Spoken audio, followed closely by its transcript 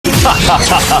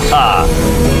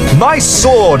My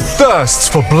sword thirsts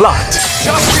for blood.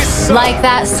 Like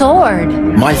that sword.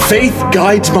 My faith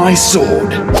guides my sword.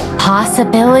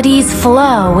 Possibilities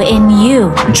flow in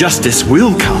you. Justice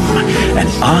will come, and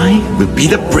I will be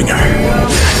the bringer.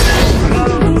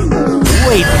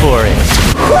 Wait for it.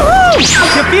 Woohoo!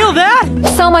 You feel that?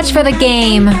 So much for the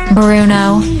game,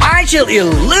 Bruno. I shall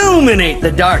illuminate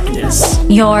the darkness.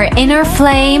 Your inner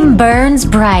flame burns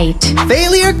bright.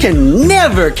 Failure can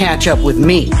never catch up with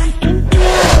me.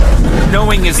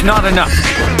 Knowing is not enough.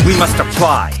 We must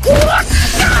apply.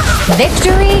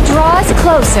 Victory draws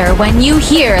closer when you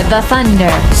hear the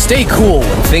thunder. Stay cool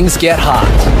when things get hot.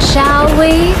 Shall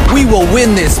we? We will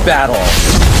win this battle.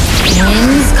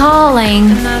 Wind's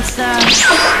calling.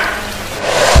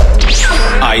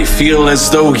 I feel as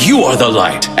though you are the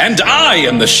light, and I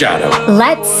am the shadow.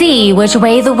 Let's see which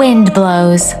way the wind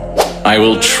blows. I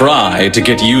will try to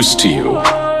get used to you.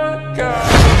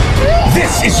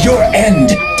 This is your end.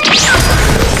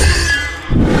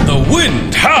 The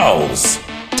wind howls.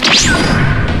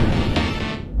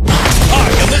 I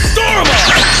am the stormer!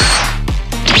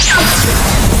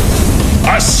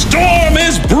 A storm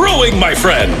is brewing, my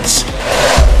friends!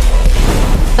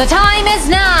 The time is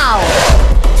now.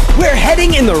 We're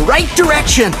heading in the right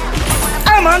direction.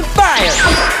 I'm on fire.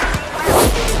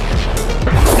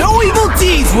 No evil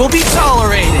deeds will be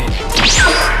tolerated.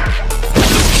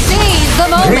 Seize the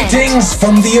moment. Greetings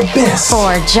from the abyss.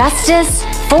 For justice,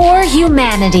 for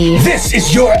humanity. This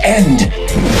is your end.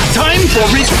 Time for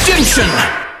redemption!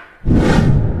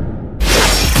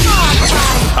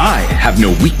 I have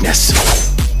no weakness.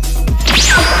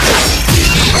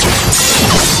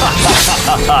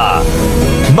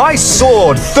 My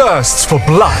sword thirsts for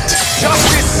blood.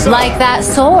 Like that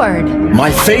sword.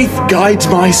 My faith guides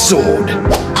my sword.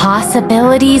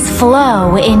 Possibilities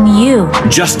flow in you.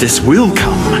 Justice will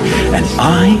come, and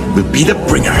I will be the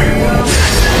bringer.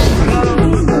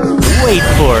 Wait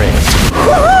for it.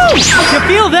 Woohoo! You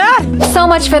feel that? So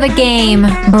much for the game,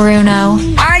 Bruno.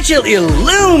 I shall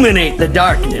illuminate the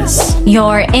darkness.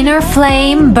 Your inner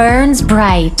flame burns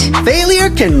bright. Failure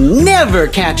can never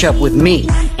catch up with me.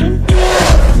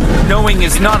 Knowing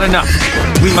is not enough.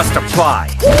 We must apply.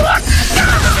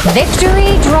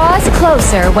 Victory draws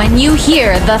closer when you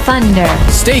hear the thunder.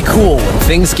 Stay cool when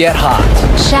things get hot.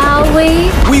 Shall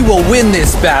we? We will win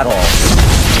this battle.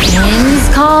 Wind's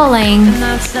calling.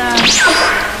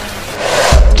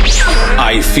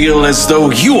 I feel as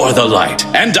though you are the light,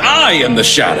 and I am the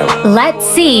shadow. Let's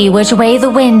see which way the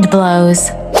wind blows.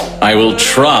 I will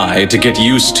try to get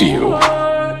used to you.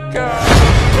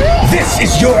 This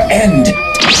is your end.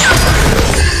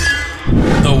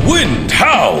 The wind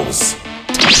howls.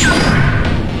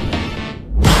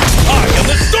 I am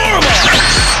the stormer!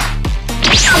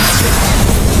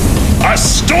 A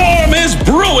storm is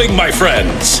brewing, my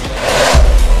friends!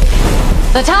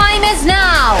 The time is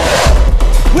now.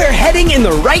 We're heading in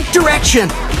the right direction.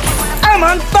 I'm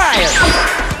on fire.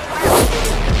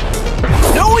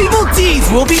 No evil deeds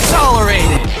will be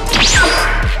tolerated.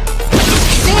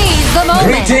 Seize the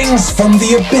moment. Greetings from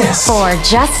the abyss. For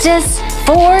justice,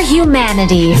 for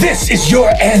humanity. This is your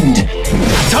end.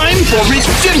 Time for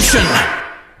redemption!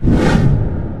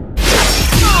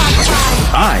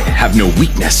 I have no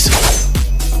weakness.